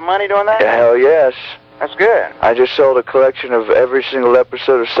making a lot of money doing that? Hell yes. That's good. I just sold a collection of every single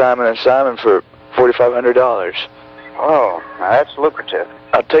episode of Simon & Simon for $4,500. Oh, now that's lucrative.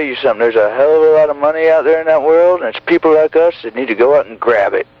 I'll tell you something. There's a hell of a lot of money out there in that world, and it's people like us that need to go out and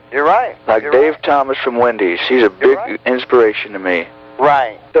grab it. You're right. Like Dave Thomas from Wendy's. He's a big inspiration to me.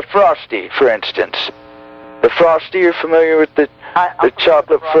 Right. The Frosty, for instance. The Frosty, you're familiar with the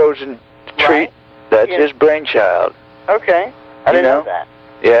chocolate frozen treat? That's his brainchild. Okay. I didn't know that.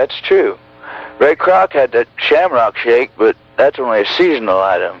 Yeah, it's true. Ray Kroc had that Shamrock Shake, but that's only a seasonal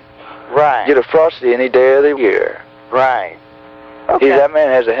item. Right. Get a Frosty any day of the year. Right. Okay. That man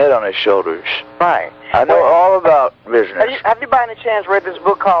has a head on his shoulders. Right. I know all about business. Have you by any chance read this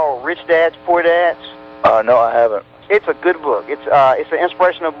book called Rich Dads, Poor Dads? No, I haven't. It's a good book. It's an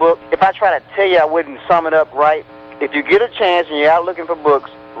inspirational book. If I try to tell you, I wouldn't sum it up right. If you get a chance and you're out looking for books,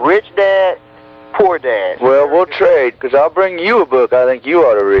 Rich Dad, Poor Dad. Well, we'll trade, because I'll bring you a book I think you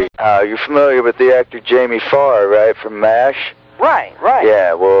ought to read. You're familiar with the actor Jamie Farr, right, from MASH? Right.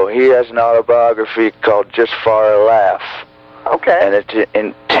 Yeah, well, he has an autobiography called Just Farr a Laugh. Okay. And it's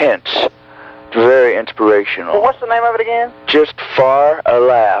intense. It's very inspirational. Well, what's the name of it again? Just Farr a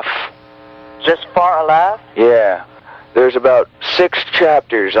Laugh. Just Farr a Laugh? Yeah. There's about 6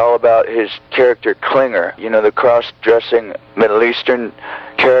 chapters all about his character Klinger. You know, the cross-dressing Middle Eastern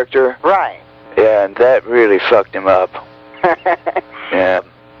character? Right. Yeah, and that really fucked him up. Yeah.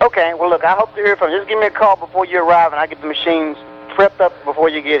 Okay, well, look, I hope to hear from you. Just give me a call before you arrive, and I get the machines prepped up before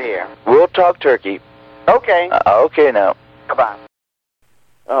you get here. We'll talk turkey. Okay. Okay now. Goodbye.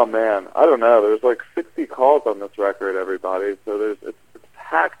 Oh, man. I don't know. There's like 60 calls on this record, everybody. So it's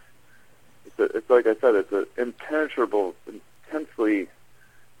packed. It's like I said, it's an impenetrable, intensely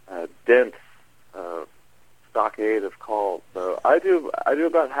dense stockade of calls. So I do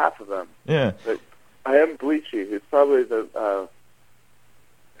about half of them. Yeah. But I am Bleachy, who's probably the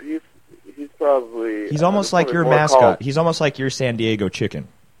he's probably he's almost like your mascot. Calls. He's almost like your San Diego chicken.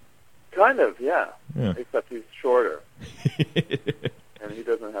 Kind of, yeah. Except he's shorter, and he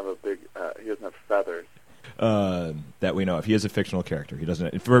doesn't have he doesn't have feathers. That we know of. He is a fictional character. He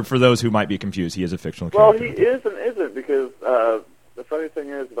doesn't. For those who might be confused, he is a fictional character. Well, he is and isn't, because the funny thing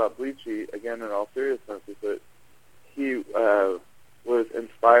is about Bleachy, again, in all seriousness, is that he was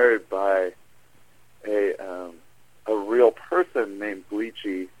inspired by a real person named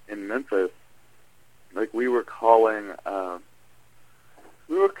Bleachy in Memphis. Like we were calling,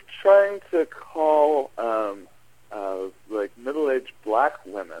 we were trying to call like middle-aged black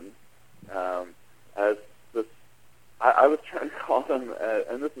women as this. I was trying to call them,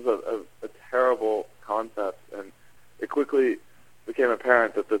 and this is a terrible concept, and it quickly became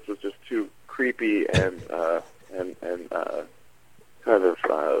apparent that this was just too creepy and kind of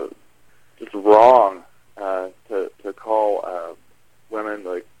just wrong to call women,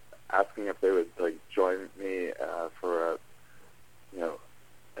 like asking if they would like join me for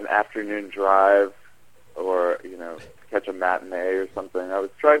an afternoon drive or catch a matinee or something. I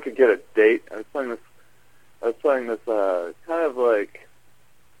was trying to get a date. I was playing this kind of like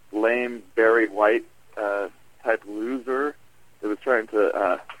lame Barry White type loser that was trying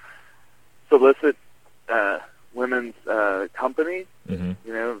to solicit women's company,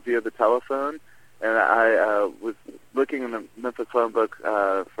 via the telephone. And I was looking in the Memphis phone book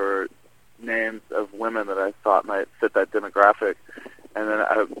for names of women that I thought might fit that demographic. And then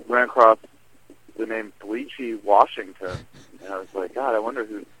I ran across the name Bleachy Washington. And I was like, God, I wonder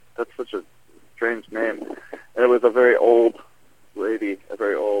who, that's such a strange name. And it was a very old lady, a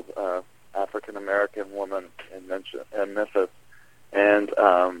very old African-American woman in Memphis. And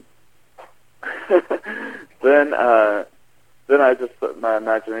then I just, my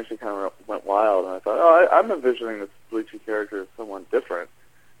imagination kind of went wild, and I thought, I'm envisioning this Bleachy character as someone different,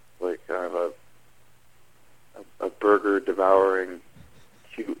 like kind of a burger-devouring,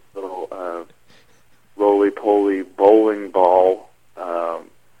 cute little roly-poly bowling ball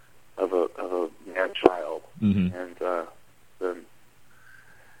of a man-child. Mm-hmm. And then,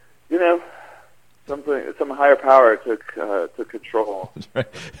 some higher power took control. Right.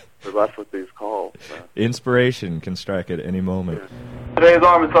 We're left with these calls. Inspiration can strike at any moment. Today's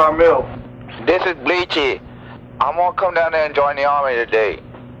Armitage Mills. This is Bleachy. I'm gonna come down there and join the army today.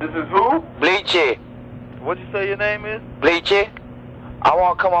 This is who? Bleachy. What'd you say your name is? Bleachy. I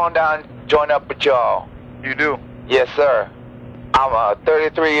wanna come on down and join up with y'all. You do? Yes, sir. I'm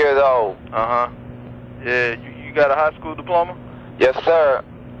 33 years old. Uh-huh. Yeah, you got a high school diploma? Yes, sir.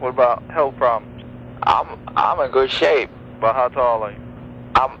 What about health problems? I'm in good shape. About how tall are you?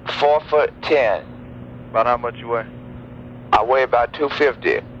 I'm 4'10". About how much you weigh? I weigh about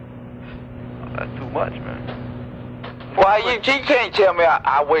 250. That's too much, man. Why you can't tell me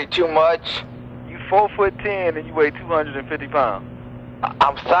I weigh too much? You 4'10" and you weigh 250 pounds.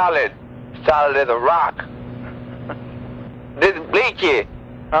 I'm solid as a rock. This is Bleachy.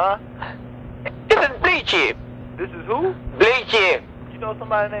 Huh? This is Bleachy. This is who? Bleachy. You know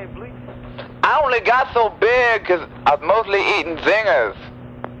somebody named Bleachy? I only got so big because I was mostly eating zingers.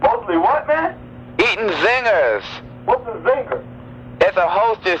 Mostly what, man? Eating zingers. What's a zinger? It's a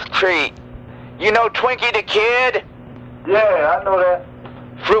hostess treat. You know Twinkie the Kid? Yeah, I know that.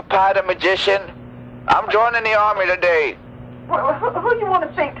 Fruit Pie the Magician? I'm joining the army today. Who you want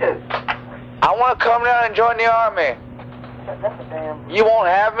to speak to? I want to come down and join the army. That's a damn... You won't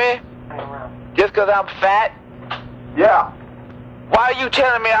have me? Just because I'm fat? Yeah. Why are you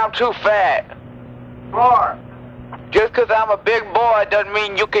telling me I'm too fat? Smart. Just because I'm a big boy doesn't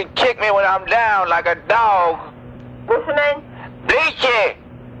mean you can kick me when I'm down like a dog. What's your name? Bleachy.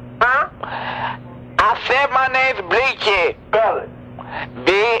 Huh? I said my name's Bleachy. Spell it.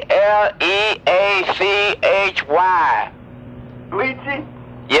 Bleachy. Bleachy?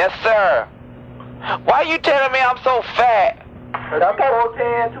 Yes, sir. Why are you telling me I'm so fat? I'm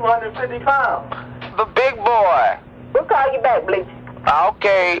 4'10", 250 pounds. The big boy. We'll call you back, Bleachy.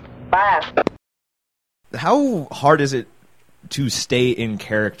 Okay. Bye. How hard is it to stay in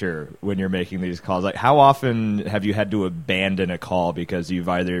character when you're making these calls? Like, how often have you had to abandon a call because you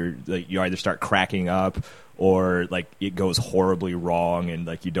either start cracking up or like it goes horribly wrong and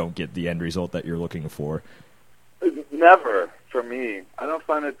like you don't get the end result that you're looking for? Never for me. I don't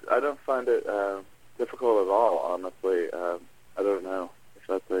find it difficult at all. Honestly, I don't know if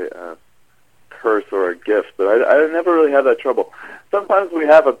that's a curse or a gift, but I never really have that trouble. Sometimes we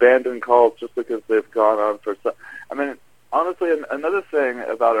have abandoned calls just because they've gone on for some... I mean, honestly, another thing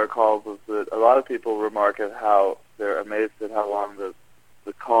about our calls is that a lot of people remark at how they're amazed at how long the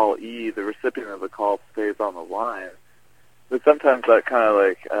callee, the recipient of the call, stays on the line. But sometimes that kind of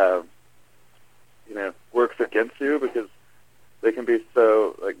like, works against you because they can be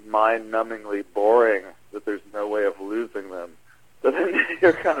so like mind-numbingly boring that there's no way of losing them. So then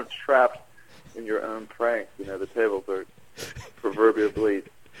you're kind of trapped in your own pranks. The tables are proverbially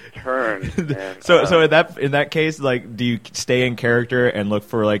turned. And, so in that case, like, do you stay in character and look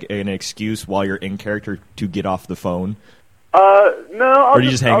for like an excuse while you're in character to get off the phone? No. Or do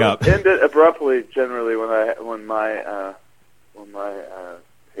you just hang up? End it abruptly. Generally, when my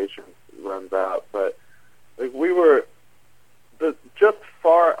patience runs out. But like Just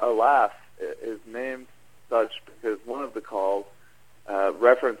Far Alas is named such because one of the calls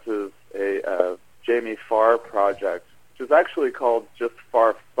references a Jamie Farr project, which is actually called Just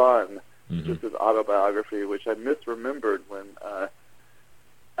Far Fun, just his autobiography, which I misremembered when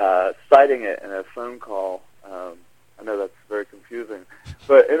citing it in a phone call. I know that's very confusing.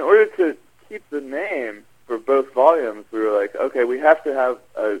 But in order to keep the name for both volumes, we were like, okay, we have to have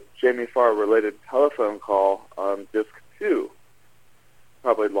a Jamie Farr-related telephone call on disc 2.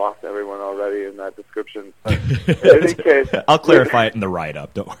 Probably lost everyone already in that description. But in any case... I'll clarify it in the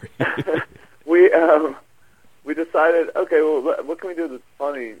write-up, don't worry. We decided, okay, well, what can we do that's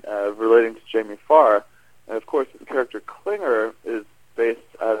funny relating to Jamie Farr? And, of course, his character Klinger is based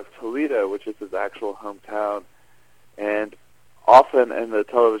out of Toledo, which is his actual hometown. And often in the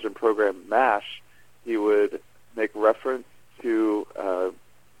television program MASH, he would make reference to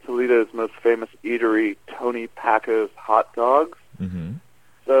Toledo's most famous eatery, Tony Packo's Hot Dogs. Mm-hmm.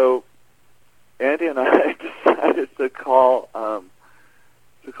 So Andy and I decided to call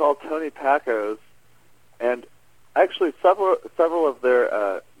Tony Packo's, and actually several of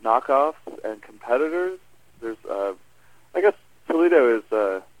their knockoffs and competitors. There's I guess Toledo is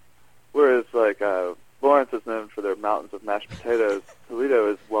whereas like Lawrence is known for their mountains of mashed potatoes,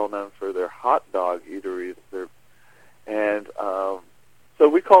 Toledo is well known for their hot dog eateries. And so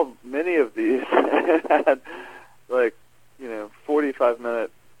we called many of these and had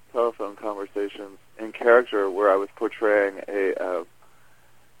 45-minute telephone conversations in character where I was portraying a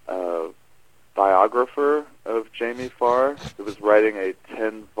biographer of Jamie Farr who was writing a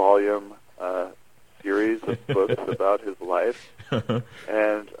 10-volume series of books about his life.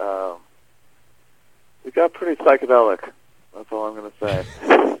 And it got pretty psychedelic. That's all I'm going to say.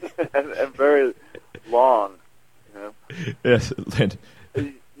 and very long, you know. Yes, Lynn.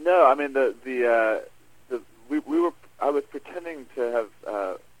 No, I mean I was pretending to have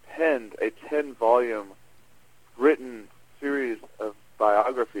penned a 10-volume written series of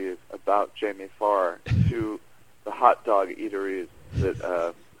biographies about Jamie Farr to the hot dog eateries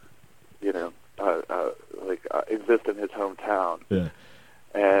that exist in his hometown. Yeah.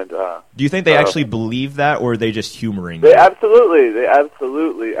 And do you think they actually believe that, or are they just humoring They you? absolutely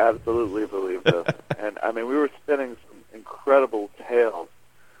believe this. And I mean, we were spinning some incredible tales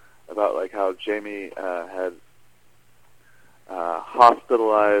about like how Jamie had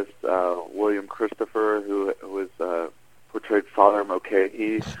hospitalized William Christopher, who was portrayed Father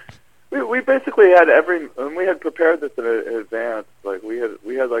Mulcahy. We basically had and we had prepared this in advance. Like we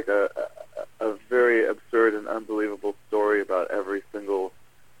had like a very absurd and unbelievable story about every single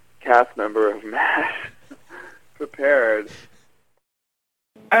cast member of MASH prepared.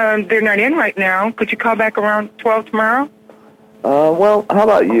 They're not in right now. Could you call back around 12 tomorrow? Well, how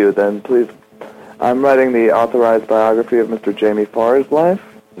about you then, please? I'm writing the authorized biography of Mr. Jamie Farr's life,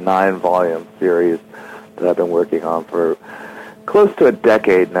 9-volume series that I've been working on for close to a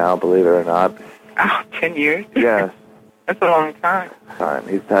decade now, believe it or not. Oh, 10 years? Yes. That's a long time.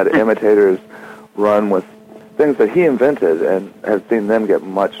 He's had imitators run with things that he invented and has seen them get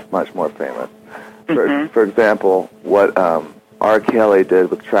much, much more famous. For example, what R. Kelly did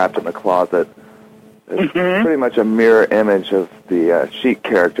with Trapped in the Closet is pretty much a mirror image of the Sheik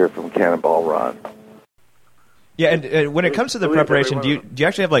character from Cannonball Run. Yeah, and when it comes to the preparation, do you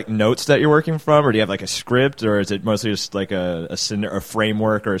actually have like notes that you're working from, or do you have like a script, or is it mostly just like a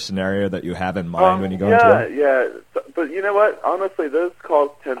framework or a scenario that you have in mind when you go into it? Yeah. But you know what? Honestly, those calls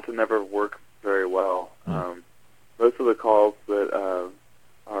tend to never work very well. Most of the calls that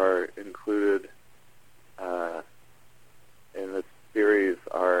are included in this series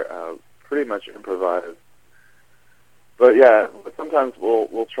are pretty much improvised. But yeah, sometimes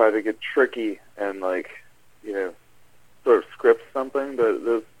we'll try to get tricky and sort of script something, but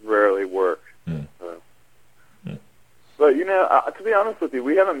those rarely work. But to be honest with you,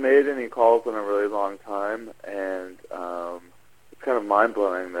 we haven't made any calls in a really long time, and it's kind of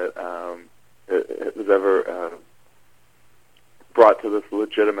mind-blowing that it was ever brought to this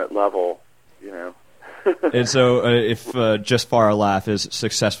legitimate level, And so if Just Far a Laugh is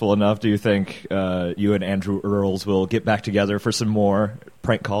successful enough, do you think you and Andrew Earls will get back together for some more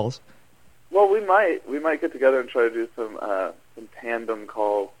prank calls? Well, we might get together and try to do some tandem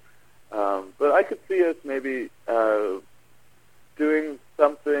calls, but I could see us maybe doing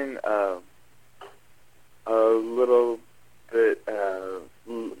something a little bit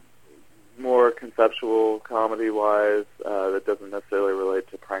more conceptual, comedy-wise, that doesn't necessarily relate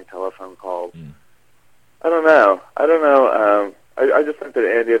to prank telephone calls. I don't know. I don't know. I just think that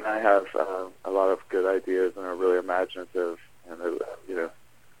Andy and I have a lot of good ideas and are really imaginative, and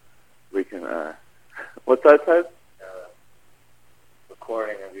we can. What's that, Ted?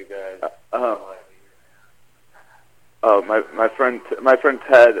 Recording of you guys. My friend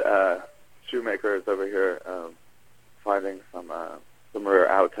Ted Shoemaker is over here finding some rare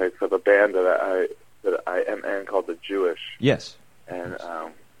outtakes of a band that I am in called The Jewish. Yes. And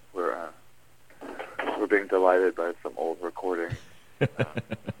we're being delighted by some old recording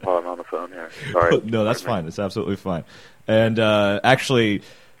while I'm on the phone here. Sorry. No, that's fine. It's absolutely fine. And actually,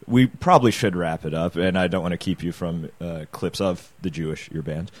 we probably should wrap it up, and I don't want to keep you from clips of The Jewish, your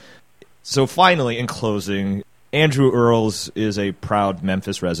band. So finally, in closing, Andrew Earls is a proud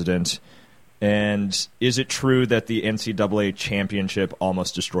Memphis resident. And is it true that the NCAA championship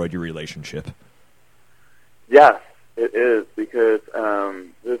almost destroyed your relationship? Yes, it is, because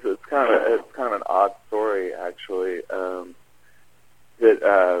this is kind of an odd story, actually. And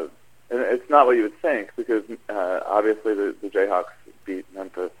it's not what you would think, because obviously the Jayhawks beat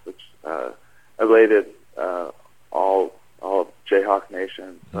Memphis, which elated all of Jayhawk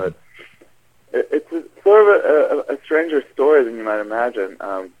Nation. But it's sort of a stranger story than you might imagine.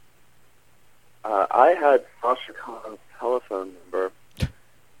 I had Sasha Khan's telephone number,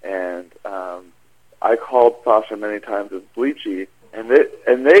 and I called Sasha many times as Bleachy, and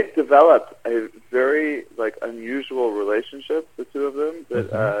they developed a very unusual relationship, the two of them,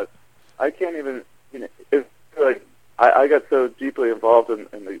 that I can't even. It's like I got so deeply involved in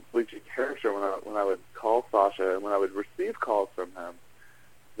the Bleachy character when I would call Sasha and when I would receive calls from him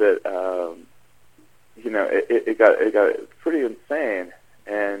that it got pretty insane.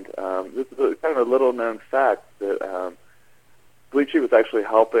 And this is kind of a little-known fact that Bleachy was actually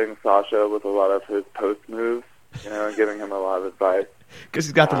helping Sasha with a lot of his post moves, and giving him a lot of advice. Because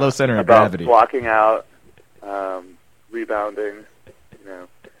he's got the low center of about gravity. Blocking out, rebounding,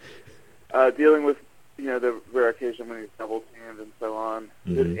 dealing with, the rare occasion when he's double-teamed and so on.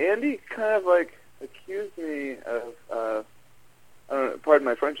 Mm-hmm. Andy kind of, accused me of, I don't know, pardon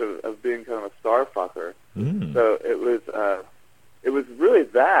my French, of being kind of a star fucker. Mm. So it was really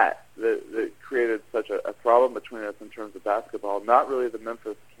that created such a problem between us in terms of basketball. Not really the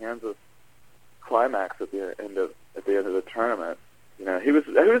Memphis-Kansas climax at the end of the tournament. He was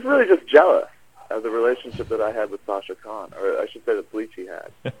really just jealous of the relationship that I had with Sasha Khan, or I should say that Bleachy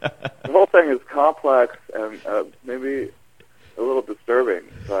had. The whole thing is complex and maybe a little disturbing,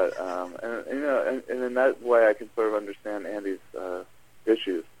 but and in that way I can sort of understand Andy's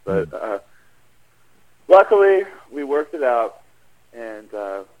issues. But luckily we worked it out. And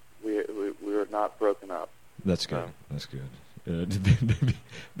we were not broken up. That's good. That's good.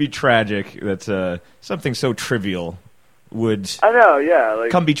 Be tragic that something so trivial would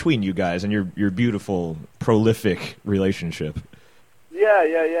come between you guys and your beautiful, prolific relationship.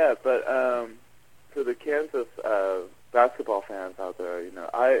 Yeah. But for the Kansas basketball fans out there,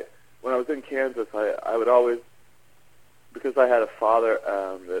 when I was in Kansas, I would always, because I had a father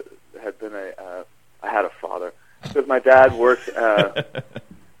that had been I had a father. Because my dad worked so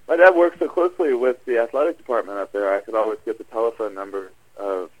closely with the athletic department up there, I could always get the telephone numbers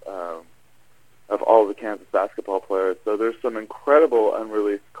of all of the Kansas basketball players. So there's some incredible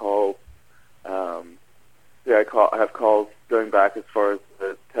unreleased calls. I have calls going back as far as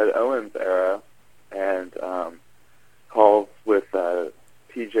the Ted Owens era, and calls with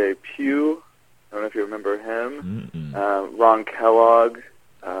P.J. Pugh. I don't know if you remember him. Ron Kellogg.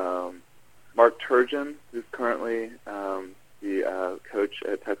 Mark Turgeon, who's currently the coach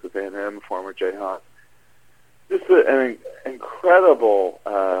at Texas A&M, former Jayhawk. Just an incredible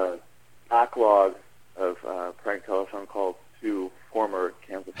backlog of prank telephone calls to former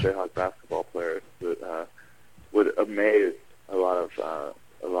Kansas Jayhawk basketball players that would amaze a lot of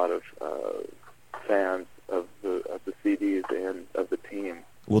fans of the CDs and of the team.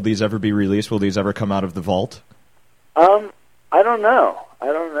 Will these ever be released? Will these ever come out of the vault? I don't know.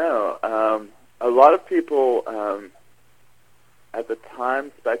 A lot of people at the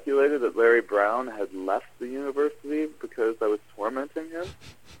time speculated that Larry Brown had left the university because I was tormenting him.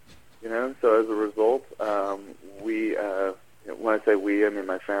 So as a result, we, when I say we, I mean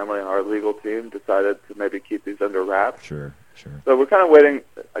my family and our legal team, decided to maybe keep these under wraps. Sure. So we're kind of waiting,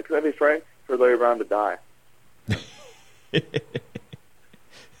 can I be frank, for Larry Brown to die.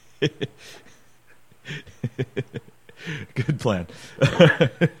 Good plan.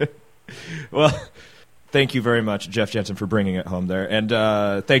 Well, thank you very much, Jeff Jensen, for bringing it home there. And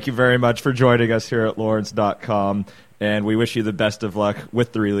thank you very much for joining us here at Lawrence.com. And we wish you the best of luck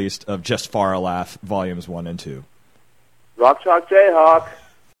with the release of Just For a Laugh, Volumes 1 and 2. Rock Chalk Jayhawk.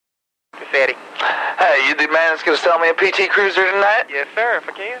 Fatty. Hey, you the man that's going to sell me a PT Cruiser tonight? Yes, sir, if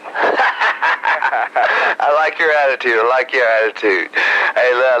I can. I like your attitude. Hey,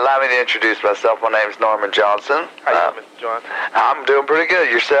 allow me to introduce myself. My name's Norman Johnson. How you doing, Mr. Johnson? I'm doing pretty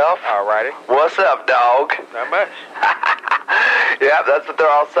good. Yourself? All righty. What's up, dog? Not much. Yeah, that's what they're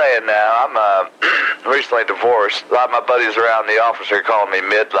all saying now. I'm recently divorced. A lot of my buddies around the office are calling me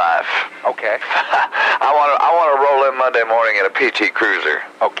midlife. Okay. I want to roll in Monday morning in a PT Cruiser.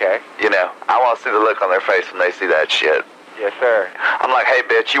 Okay. You know, I want to see the look on their face when they see that shit. Yes, sir. I'm like, hey,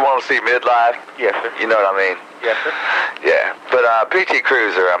 bitch, you want to see midlife? Yes, sir. You know what I mean? Yes, sir. Yeah, but PT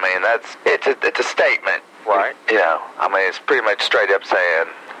Cruiser, I mean, it's a statement. Right. You know, I mean, it's pretty much straight up saying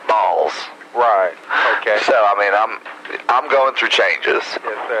balls. Right. Okay. So, I mean, I'm going through changes.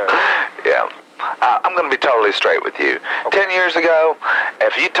 Yes, sir. Yeah. I'm going to be totally straight with you. Okay. 10 years ago,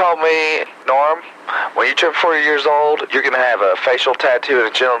 if you told me, Norm, when you turn 40 years old, you're going to have a facial tattoo and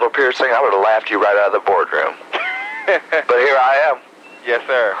a genital piercing, I would have laughed you right out of the boardroom. But here I am. Yes,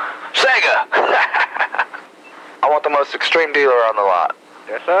 sir. Sega! I want the most extreme dealer on the lot.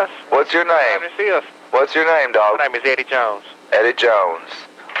 That's us. What's your name? What's your name, dog? My name is Eddie Jones. Eddie Jones.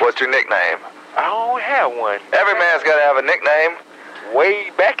 What's your nickname? I don't have one. Every man's got to have a nickname.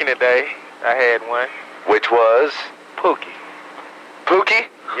 Way back in the day, I had one. Which was? Pookie. Pookie?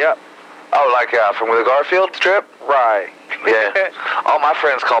 Yep. Oh, like from the Garfield strip? Right. Yeah. All my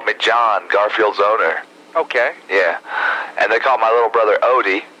friends called me John, Garfield's owner. Okay. Yeah. And they called my little brother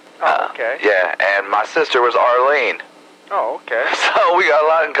Odie. Oh, okay. Yeah, and my sister was Arlene. Oh, okay. So we got a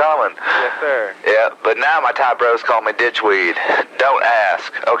lot in common. Yes, sir. Yeah, but now my Thai bros call me Ditchweed. Don't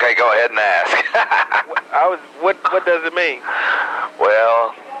ask. Okay, go ahead and ask. What does it mean?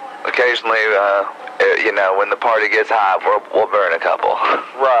 Well, occasionally, you know, when the party gets high, we'll burn a couple.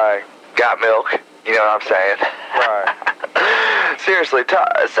 Right. Got milk? You know what I'm saying? Right. Seriously,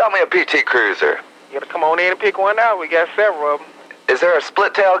 sell me a PT Cruiser. You gotta come on in and pick one out. We got several of them. Is there a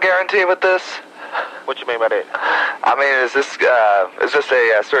split tail guarantee with this? What you mean by that? I mean, is this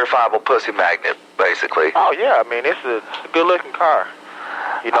a certifiable pussy magnet, basically? Oh yeah, I mean it's a good-looking car.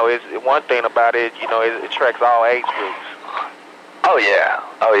 You know, it's one thing about it. You know, it attracts all age groups. Oh yeah.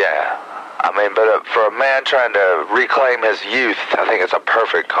 I mean, but for a man trying to reclaim his youth, I think it's a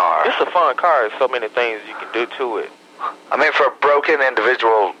perfect car. It's a fun car. There's so many things you can do to it. I mean, for a broken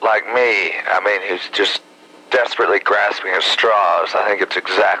individual like me, I mean, who's just desperately grasping at straws, I think it's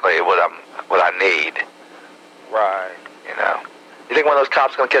exactly what I need. Right. You know. You think one of those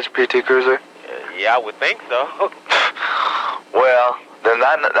cops gonna catch a PT Cruiser? Yeah, I would think so. Well, then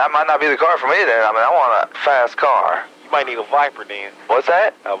that might not be the car for me then. I mean, I want a fast car. You might need a Viper then. What's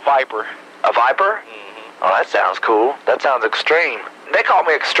that? A Viper. A Viper? Mm-hmm. Oh, that sounds cool. That sounds extreme. They call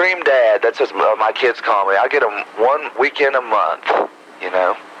me Extreme Dad. That's what my kids call me. I get them one weekend a month, you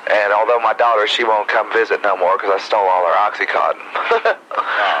know. And although my daughter, she won't come visit no more because I stole all her Oxycontin.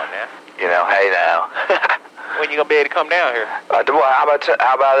 Oh, man. You know, hey now. When you gonna be able to come down here? How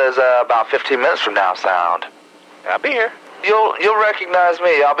about about 15 minutes from now sound? I'll be here. You'll recognize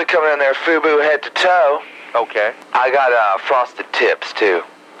me. I'll be coming in there FUBU head to toe. Okay. I got frosted tips too.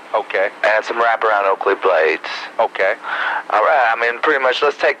 Okay. And some wraparound Oakley blades. Okay. All right. I mean, pretty much.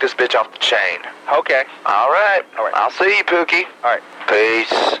 Let's take this bitch off the chain. Okay. All right. All right. I'll see you, Pookie. All right.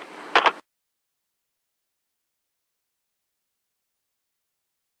 Peace.